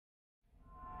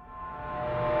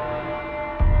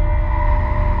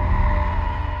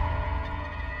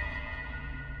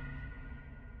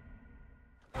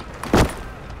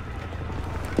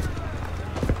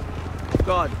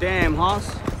Oh, damn,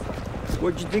 Hoss.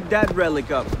 Where'd you dig that relic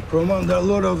up? From under a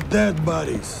lot of dead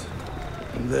bodies.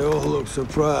 And they all look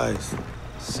surprised.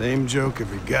 Same joke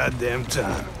every goddamn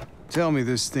time. Tell me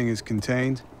this thing is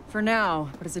contained? For now,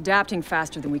 but it's adapting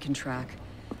faster than we can track.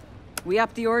 We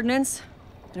upped the ordnance,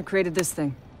 and it created this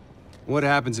thing. What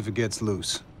happens if it gets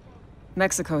loose?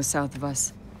 Mexico's south of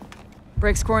us.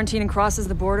 Breaks quarantine and crosses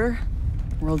the border.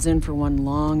 World's in for one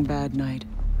long, bad night.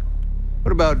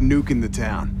 What about nuking the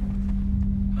town?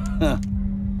 Huh.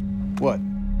 What?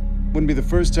 Wouldn't be the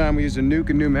first time we used a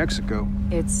nuke in New Mexico.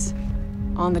 It's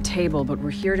on the table, but we're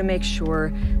here to make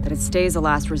sure that it stays a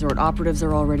last resort. Operatives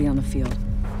are already on the field.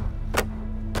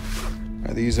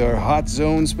 Are these our hot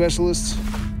zone specialists?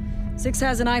 Six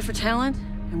has an eye for talent,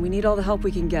 and we need all the help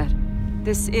we can get.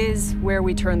 This is where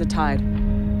we turn the tide.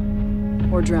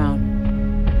 Or drown.